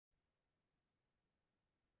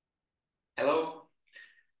Hello,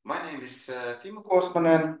 my name is Timo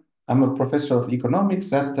Kuosmanen. I'm a professor of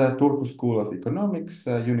economics at Turku School of Economics,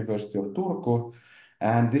 University of Turku.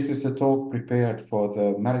 And this is a talk prepared for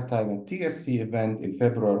the Maritime at TSC event in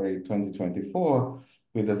February 2024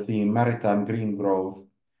 with the theme Maritime Green Growth,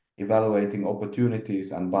 Evaluating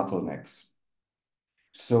Opportunities and Bottlenecks.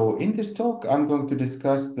 So in this talk, I'm going to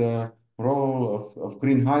discuss the role of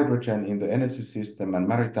green hydrogen in the energy system and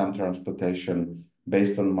maritime transportation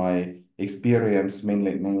based on my experience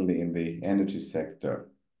mainly in the energy sector.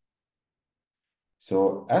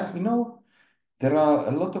 So as we know, there are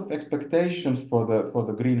a lot of expectations for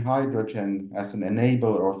the green hydrogen as an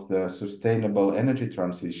enabler of the sustainable energy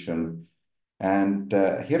transition. And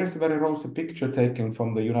here is a very rosy picture taken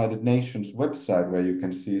from the United Nations website where you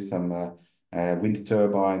can see some wind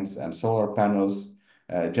turbines and solar panels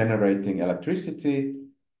generating electricity.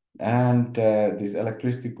 And this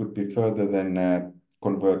electricity could be further then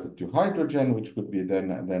converted to hydrogen, which could be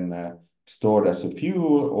then stored as a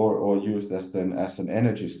fuel or used as an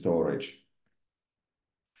energy storage.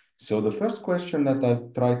 So the first question that I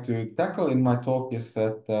try to tackle in my talk is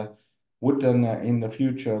that would then in the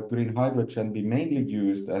future green hydrogen be mainly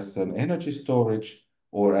used as an energy storage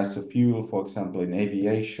or as a fuel, for example, in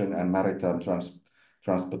aviation and maritime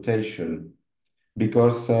transportation?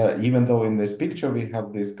 Because even though in this picture we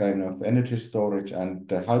have this kind of energy storage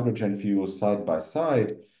and hydrogen fuel side by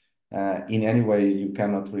side, in any way you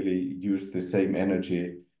cannot really use the same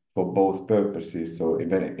energy for both purposes. So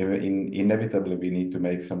inevitably we need to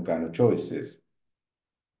make some kind of choices.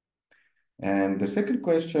 And the second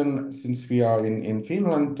question, since we are in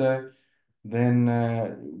Finland, then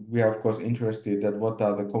we are of course interested at what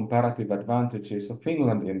are the comparative advantages of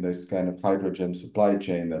Finland in this kind of hydrogen supply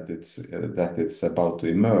chain that it's about to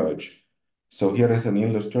emerge. So here is an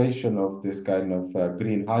illustration of this kind of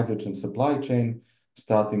green hydrogen supply chain,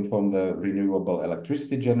 starting from the renewable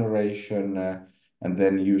electricity generation and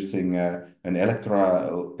then using an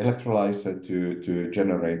electrolyzer to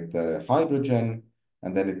generate hydrogen.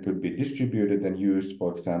 And then it could be distributed and used,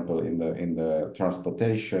 for example, in the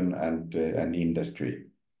transportation and industry.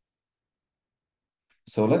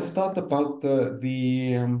 So let's start about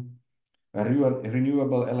the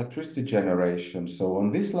renewable electricity generation. So on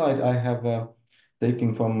this slide, I have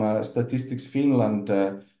taken from Statistics Finland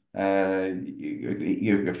a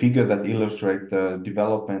figure that illustrates the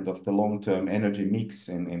development of the long-term energy mix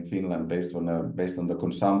in Finland based on the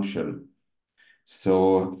consumption.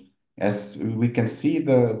 So as we can see,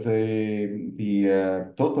 the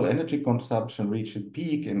total energy consumption reached a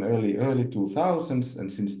peak in early 2000s, and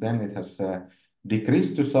since then it has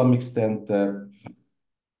decreased to some extent. The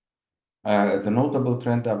notable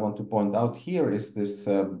trend I want to point out here is this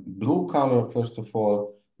blue color, first of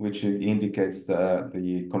all, which indicates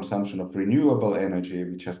the consumption of renewable energy,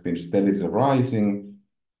 which has been steadily rising.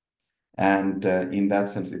 And in that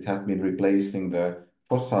sense, it has been replacing the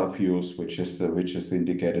fossil fuels, which is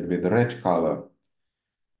indicated with the red color.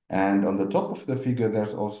 And on the top of the figure,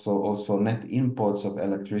 there's also net imports of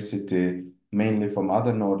electricity, mainly from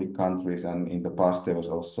other Nordic countries. And in the past, there was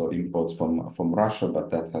also imports from Russia,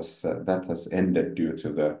 but that has ended due to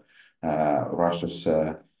the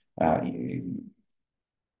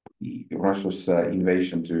Russia's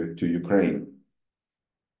invasion to Ukraine.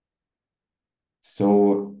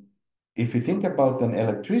 So if you think about an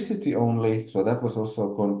electricity only, so that was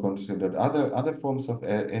also considered other forms of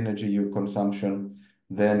energy consumption.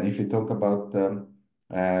 Then if you talk about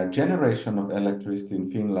generation of electricity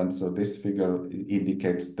in Finland, so this figure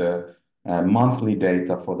indicates the monthly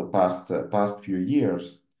data for the past few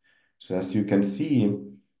years. So as you can see,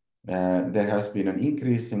 there has been an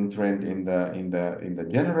increasing trend in the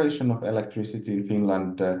generation of electricity in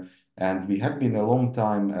Finland, and we have been a long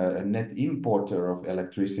time a net importer of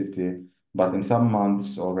electricity, but in some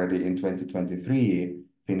months already in 2023,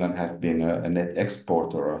 Finland had been a net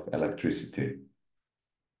exporter of electricity.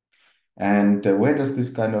 And where does this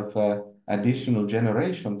kind of additional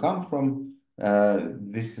generation come from?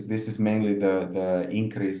 This is mainly the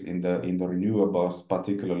increase in the renewables,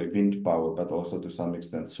 particularly wind power, but also to some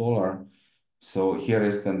extent solar. So here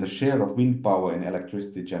is then the share of wind power in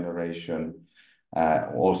electricity generation,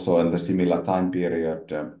 also in the similar time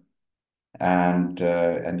period. And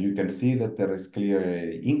you can see that there is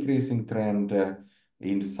clearly increasing trend.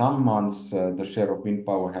 In some months, the share of wind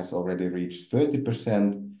power has already reached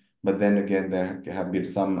 30%. But then again, there have been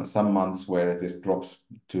some months where this drops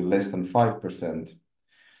to less than 5%.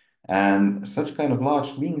 And such kind of large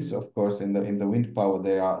swings, of course, in the wind power,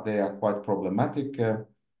 they are quite problematic.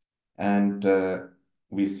 And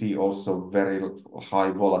we see also very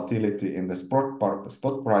high volatility in the spot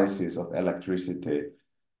prices of electricity.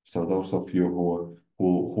 So those of you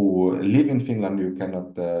who live in Finland, you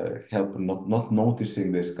cannot help not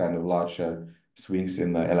noticing this kind of large swings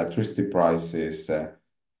in the electricity prices,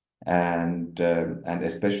 and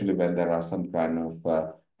especially when there are some kind of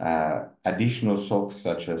additional shocks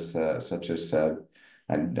such as some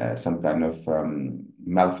kind of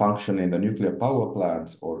malfunction in the nuclear power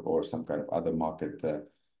plants or some kind of other market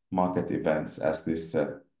events, as this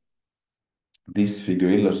figure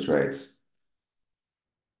illustrates.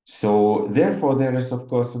 So therefore, there is, of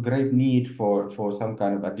course, a great need for some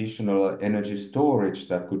kind of additional energy storage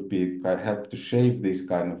that could be help to shave this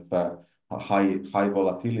kind of high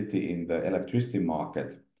volatility in the electricity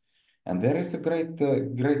market. And there is a great. I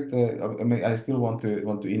mean, I still want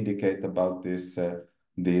to indicate about this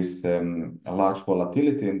large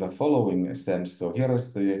volatility in the following sense. So here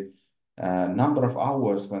is the number of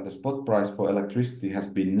hours when the spot price for electricity has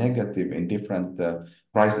been negative in different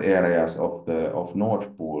price areas of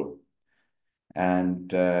Nord Pool. And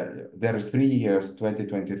there is 3 years,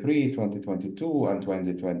 2023, 2022, and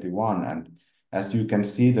 2021. And as you can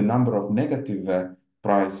see, the number of negative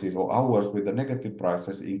prices or hours with the negative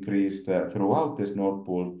prices increased throughout this Nord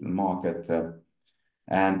Pool market.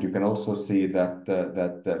 And you can also see that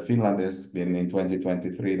Finland has been in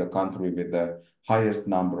 2023 the country with the highest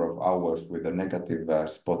number of hours with a negative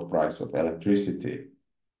spot price of electricity.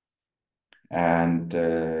 And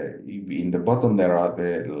in the bottom there are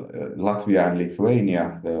the Latvia and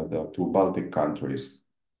Lithuania, the two Baltic countries.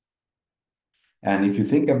 And if you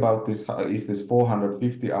think about this, is this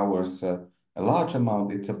 450 hours a large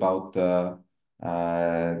amount? It's about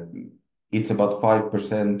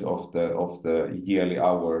 5% of the yearly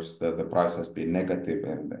hours that the price has been negative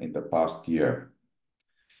in the past year.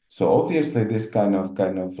 So obviously, this kind of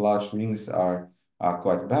large swings are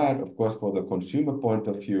quite bad, of course, for the consumer point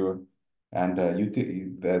of view, and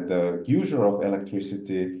the user of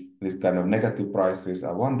electricity. These kind of negative prices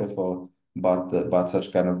are wonderful, but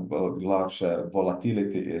such kind of large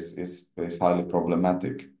volatility is highly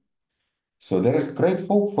problematic. So there is great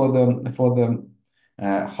hope for the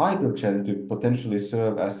hydrogen to potentially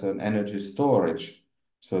serve as an energy storage.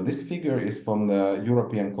 So this figure is from the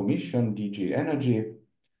European Commission, DG Energy,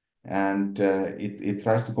 and it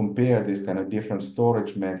tries to compare these kind of different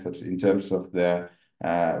storage methods in terms of the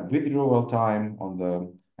withdrawal time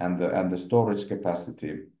and the storage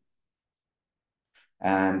capacity.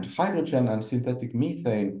 And hydrogen and synthetic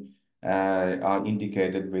methane are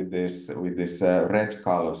indicated with this red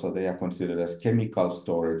color, so they are considered as chemical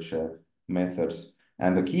storage methods.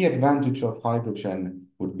 And the key advantage of hydrogen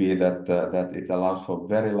would be that it allows for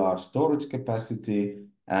very large storage capacity,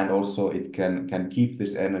 and also it can keep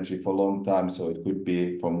this energy for a long time. So it could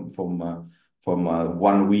be from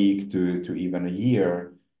 1 week to even a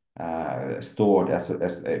year stored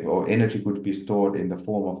or energy could be stored in the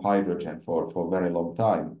form of hydrogen for a very long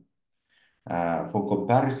time. For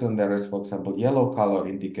comparison, there is, for example, yellow color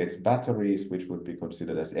indicates batteries, which would be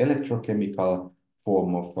considered as electrochemical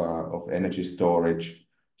form of energy storage.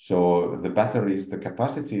 So the batteries, the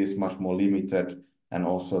capacity is much more limited, and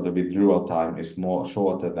also the withdrawal time is more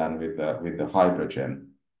shorter than with the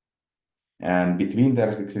hydrogen. And between there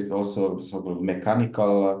exists also sort of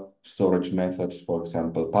mechanical storage methods, for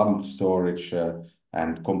example, pumped storage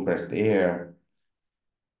and compressed air.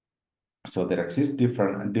 So there exist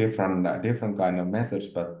different kind of methods,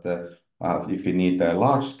 but if you need a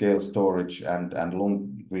large scale storage and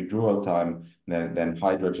long withdrawal time, then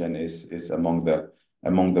hydrogen is among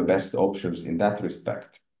the best options in that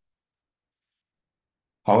respect.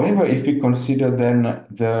 However, if we consider then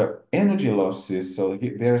the energy losses, so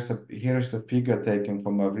here's a figure taken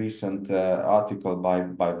from a recent article by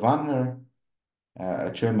Wanner,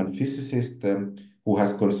 a German physicist, who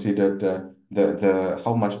has considered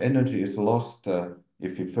how much energy is lost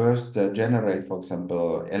if you first generate, for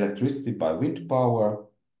example, electricity by wind power,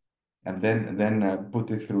 and then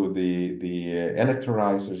put it through the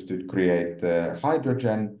electrolyzers to create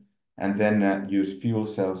hydrogen, and then use fuel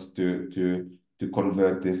cells to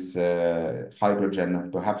convert this hydrogen,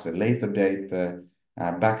 perhaps a later date,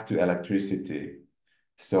 back to electricity.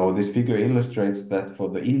 So this figure illustrates that for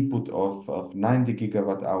the input of 90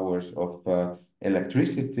 gigawatt hours of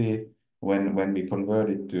electricity, when we convert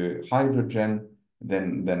it to hydrogen,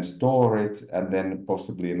 then store it, and then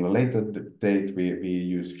possibly in a later date we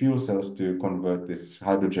use fuel cells to convert this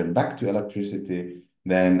hydrogen back to electricity,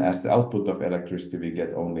 then as the output of electricity we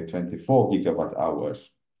get only 24 gigawatt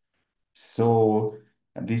hours. So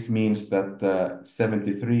this means that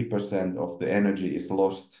 73% of the energy is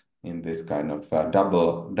lost in this kind of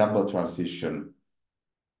double transition.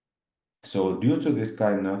 So due to this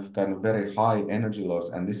kind of very high energy loss,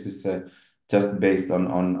 and this is just based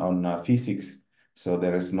on physics. So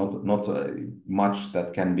there is not much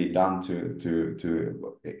that can be done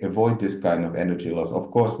to avoid this kind of energy loss.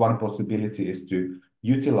 Of course, one possibility is to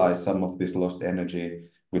utilize some of this lost energy,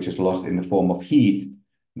 which is lost in the form of heat,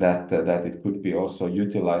 that it could be also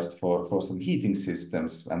utilized for some heating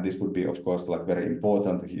systems, and this would be, of course, like very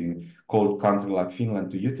important in cold country like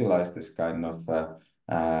Finland to utilize this kind of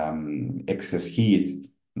excess heat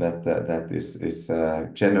that is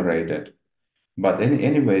generated. But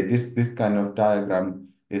anyway, this kind of diagram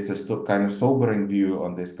is a kind of sobering view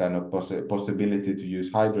on this kind of possibility to use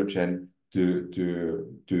hydrogen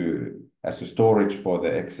to as a storage for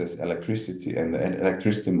the excess electricity and the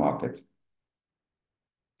electricity market.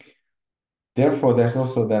 Therefore, there's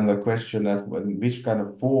also then the question that which kind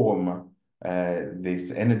of form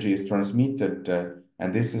this energy is transmitted,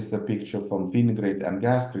 and this is the picture from Fingrid and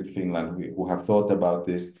Gasgrid Finland, who have thought about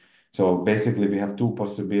this. So basically, we have two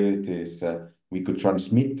possibilities. We could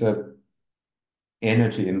transmit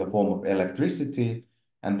energy in the form of electricity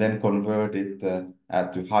and then convert it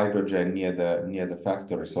to hydrogen near the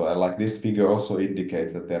factory. So like this figure also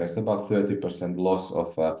indicates that there is about 30%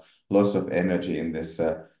 loss of energy in this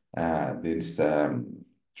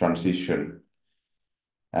transition.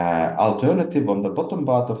 Alternative on the bottom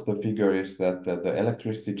part of the figure is that the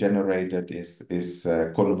electricity generated is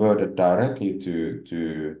converted directly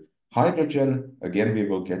to hydrogen. Again, we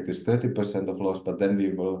will get this 30% of loss, but then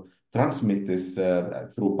we will transmit this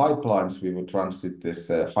through pipelines. We will transit this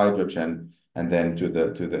hydrogen and then to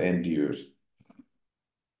the end use.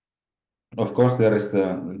 Of course, there is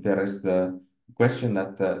the question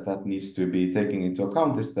that needs to be taken into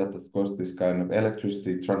account is that, of course, this kind of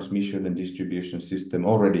electricity transmission and distribution system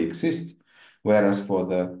already exists, whereas for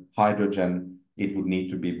the hydrogen, it would need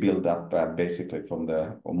to be built up basically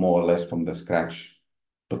or more or less from the scratch.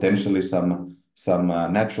 Potentially some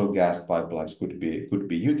natural gas pipelines could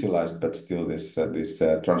be utilized, but still this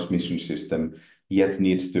transmission system yet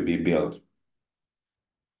needs to be built.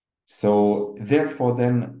 So therefore,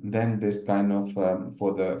 then this kind of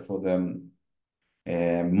for the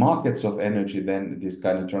markets of energy, then this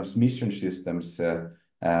kind of transmission systems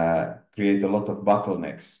create a lot of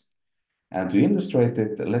bottlenecks. And to illustrate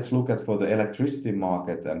it, let's look at for the electricity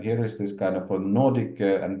market. And here is this kind of a Nordic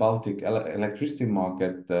and Baltic electricity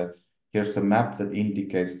market. Here's a map that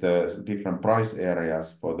indicates the different price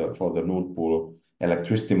areas for the Nord Pool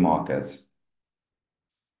electricity markets.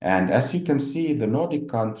 And as you can see, the Nordic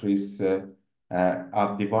countries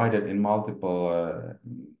are divided in multiple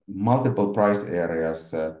price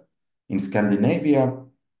areas. In Scandinavia,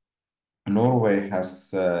 Norway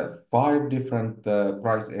has 5 different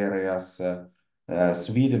price areas.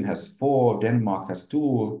 Sweden has 4, Denmark has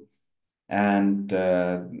 2, and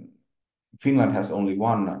Finland has only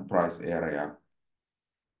 1 price area.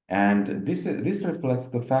 And this reflects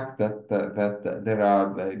the fact that there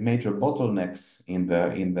are major bottlenecks in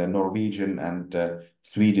the Norwegian and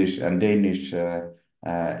Swedish and Danish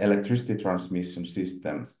electricity transmission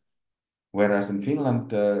systems, whereas in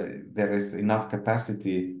Finland there is enough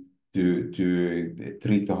capacity to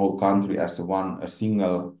treat the whole country as a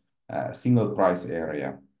single price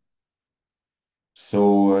area.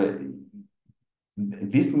 So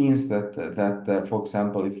this means that for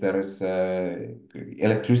example, if there is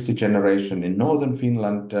electricity generation in northern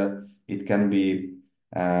Finland, it can be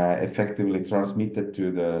effectively transmitted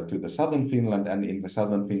to the southern Finland, and in the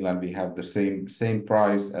southern Finland we have the same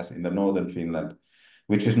price as in the northern Finland,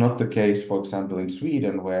 which is not the case, for example, in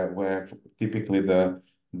Sweden, where typically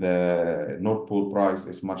the Nord Pool price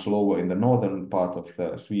is much lower in the northern part of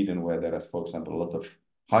Sweden, where there is, for example, a lot of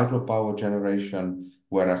hydropower generation,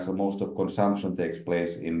 whereas most of consumption takes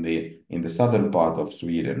place in the southern part of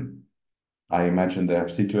Sweden. I imagine the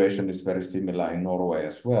situation is very similar in Norway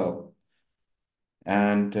as well.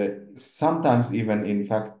 And sometimes even, in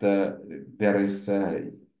fact, there is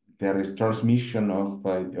transmission of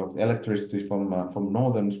electricity from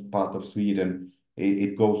northern part of Sweden.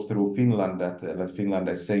 It goes through Finland, that Finland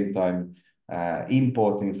at the same time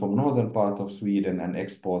importing from northern part of Sweden and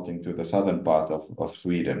exporting to the southern part of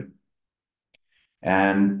Sweden.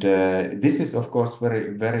 And this is, of course,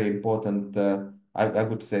 very, very important. I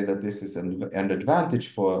would say that this is an advantage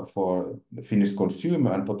for the Finnish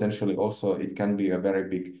consumer, and potentially also it can be a very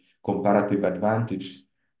big comparative advantage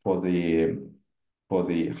for the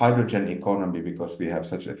hydrogen economy, because we have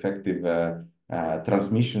such effective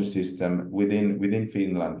transmission system within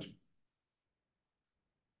Finland.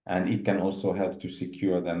 And it can also help to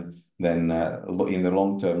secure then in the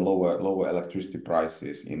long term lower electricity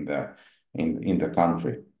prices in the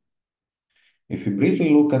country. If we briefly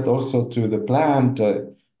look at also to the planned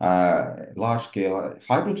large-scale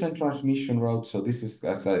hydrogen transmission route. So this is,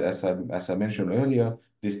 as I mentioned earlier,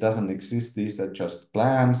 this doesn't exist. These are just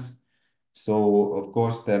plans. So of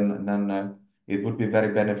course, then it would be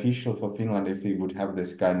very beneficial for Finland if we would have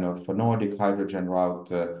this kind of Nordic hydrogen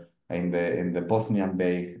route in the Bothnian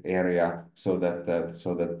Bay area, so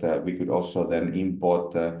that we could also then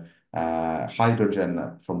import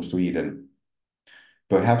hydrogen from Sweden.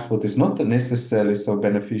 Perhaps what is not necessarily so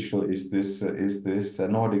beneficial is this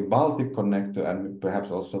Nordic Baltic connector, and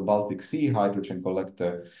perhaps also Baltic Sea hydrogen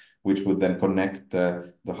collector, which would then connect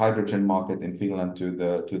the hydrogen market in Finland to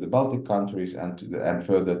the Baltic countries and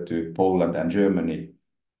further to Poland and Germany.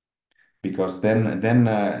 Because then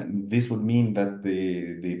this would mean that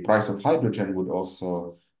the price of hydrogen would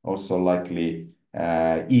also likely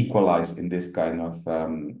equalize in this kind of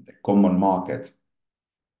common market.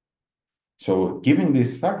 So given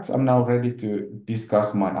these facts, I'm now ready to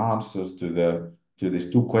discuss my answers to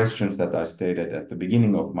these two questions that I stated at the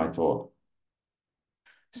beginning of my talk.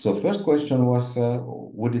 So first question was,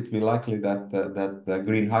 would it be likely that the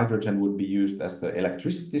green hydrogen would be used as the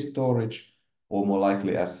electricity storage, or more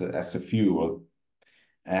likely as a fuel?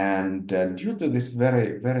 And due to this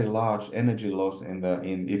very large energy loss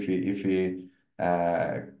if we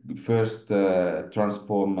first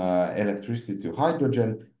transform electricity to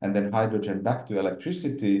hydrogen and then hydrogen back to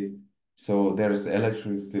electricity, so there's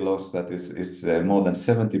electricity loss that is more than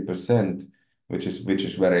 70%, which is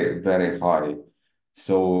very high.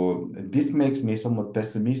 So this makes me somewhat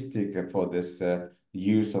pessimistic for this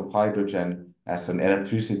use of hydrogen as an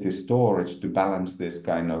electricity storage to balance this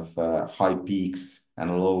kind of high peaks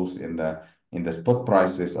and lows in the spot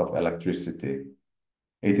prices of electricity.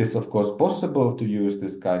 It is of course possible to use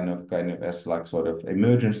this kind of as like sort of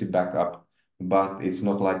emergency backup, but it's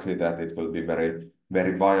not likely that it will be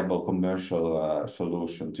very viable commercial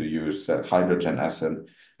solution to use hydrogen as an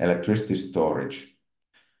electricity storage.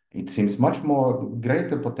 It seems much more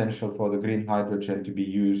greater potential for the green hydrogen to be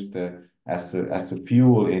used as a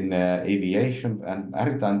fuel in aviation and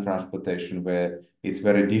maritime transportation, where it's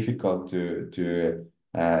very difficult to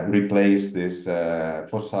replace these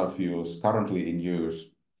fossil fuels currently in use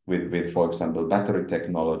with, for example, battery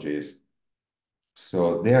technologies.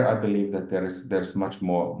 So there, I believe that there's much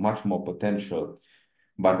more potential.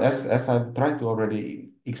 But as I've tried to already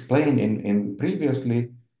explain in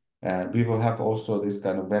previously, we will have also this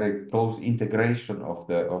kind of very close integration of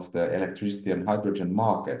the electricity and hydrogen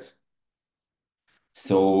markets.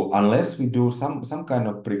 So unless we do some kind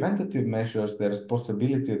of preventative measures, there is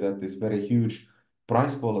possibility that this very huge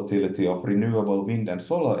price volatility of renewable wind and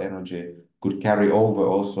solar energy could carry over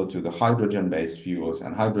also to the hydrogen-based fuels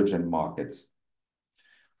and hydrogen markets.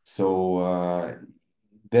 So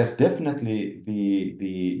there's definitely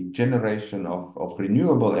the generation of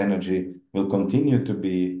renewable energy will continue to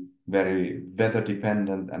be very weather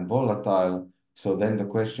dependent and volatile. So then the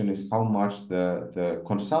question is how much the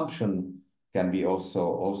consumption can be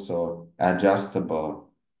also adjustable.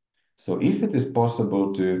 So if it is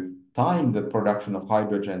possible to time the production of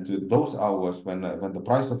hydrogen to those hours when the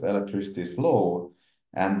price of electricity is low,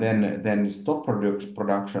 and then stop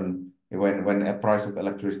production when a price of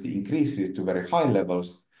electricity increases to very high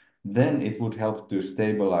levels, then it would help to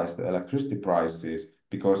stabilize the electricity prices,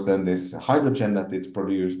 because then this hydrogen that it's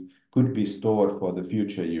produced could be stored for the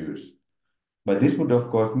future use. But this would of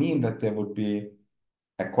course mean that there would be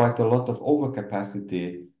quite a lot of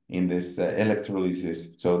overcapacity in this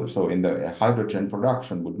electrolysis. So in the hydrogen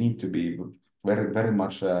production would need to be very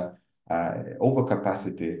much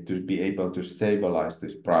overcapacity to be able to stabilize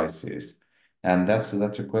these prices. And that's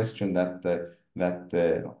a question that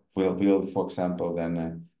will, for example,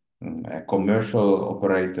 then commercial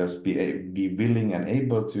operators be willing and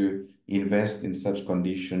able to invest in such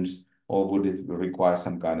conditions, or would it require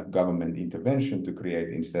some kind of government intervention to create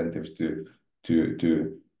incentives to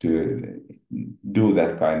do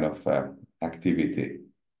that kind of activity?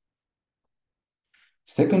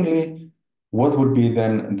 Secondly, what would be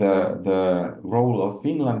then the role of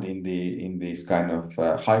Finland in this kind of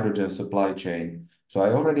hydrogen supply chain? So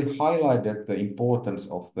I already highlighted the importance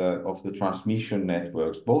of the transmission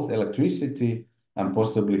networks, both electricity and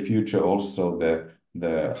possibly future also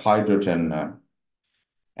the hydrogen.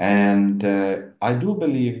 And I do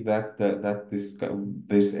believe that this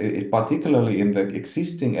particularly in the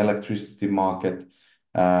existing electricity market,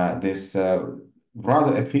 this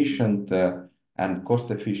rather efficient and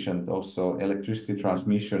cost-efficient also electricity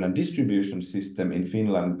transmission and distribution system in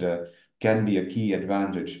Finland can be a key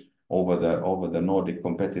advantage over the Nordic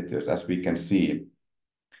competitors, as we can see.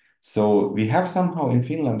 So we have somehow in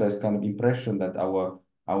Finland this kind of impression that our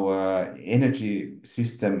our energy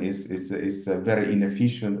system is very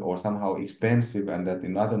inefficient or somehow expensive, and that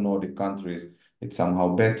in other Nordic countries it's somehow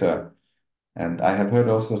better. And I have heard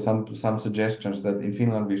also some suggestions that in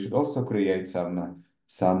Finland we should also create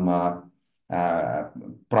some uh,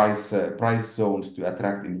 price zones to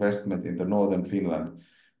attract investment in the northern Finland.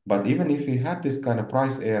 But even if we have this kind of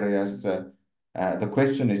price areas, the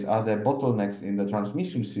question is, are there bottlenecks in the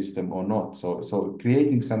transmission system or not? So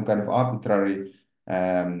creating some kind of arbitrary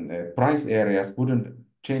price areas wouldn't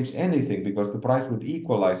change anything, because the price would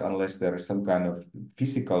equalize unless there is some kind of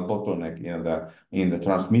physical bottleneck in the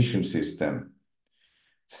transmission system.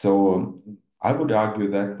 So I would argue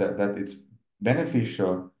that it's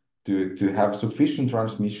beneficial to have sufficient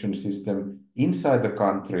transmission system inside the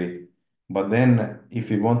country, but then if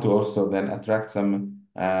we want to also then attract some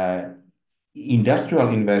industrial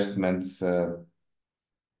investments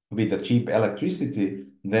with the cheap electricity,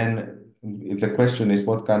 then the question is,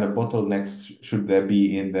 what kind of bottlenecks should there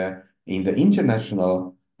be in the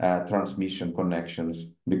international transmission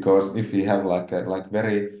connections? Because if we have like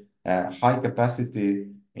very high capacity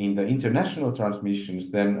in the international transmissions,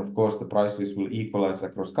 then of course the prices will equalize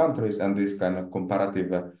across countries, and this kind of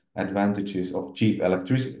comparative advantages of cheap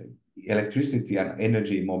electricity and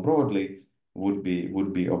energy more broadly would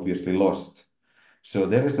be obviously lost. So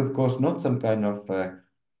there is of course not some kind of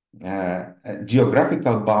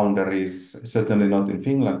geographical boundaries, certainly not in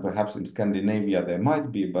Finland. Perhaps in Scandinavia there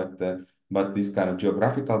might be, but these kind of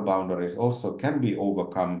geographical boundaries also can be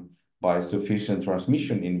overcome by sufficient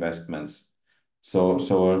transmission investments. So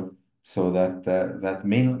that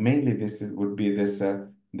mainly this would be this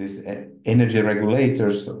energy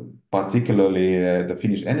regulators, particularly the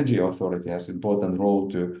Finnish Energy Authority, has important role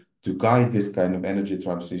to guide this kind of energy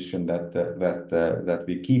transition, that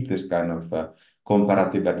we keep this kind of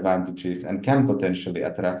comparative advantages and can potentially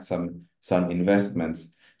attract some investments.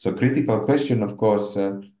 So critical question, of course,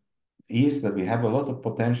 is that we have a lot of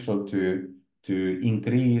potential to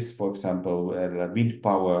increase, for example, wind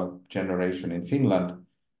power generation in Finland.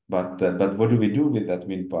 But what do we do with that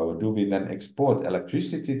wind power? Do we then export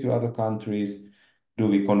electricity to other countries? Do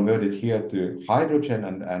we convert it here to hydrogen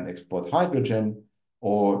and export hydrogen?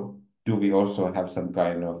 Or do we also have some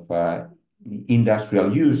kind of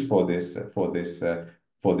industrial use for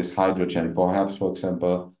this hydrogen, perhaps, for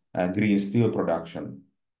example, green steel production?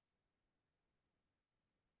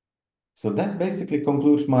 So that basically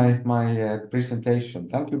concludes my presentation.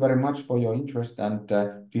 Thank you very much for your interest, and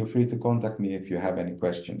feel free to contact me if you have any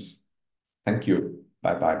questions. Thank you.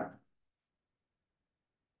 Bye bye.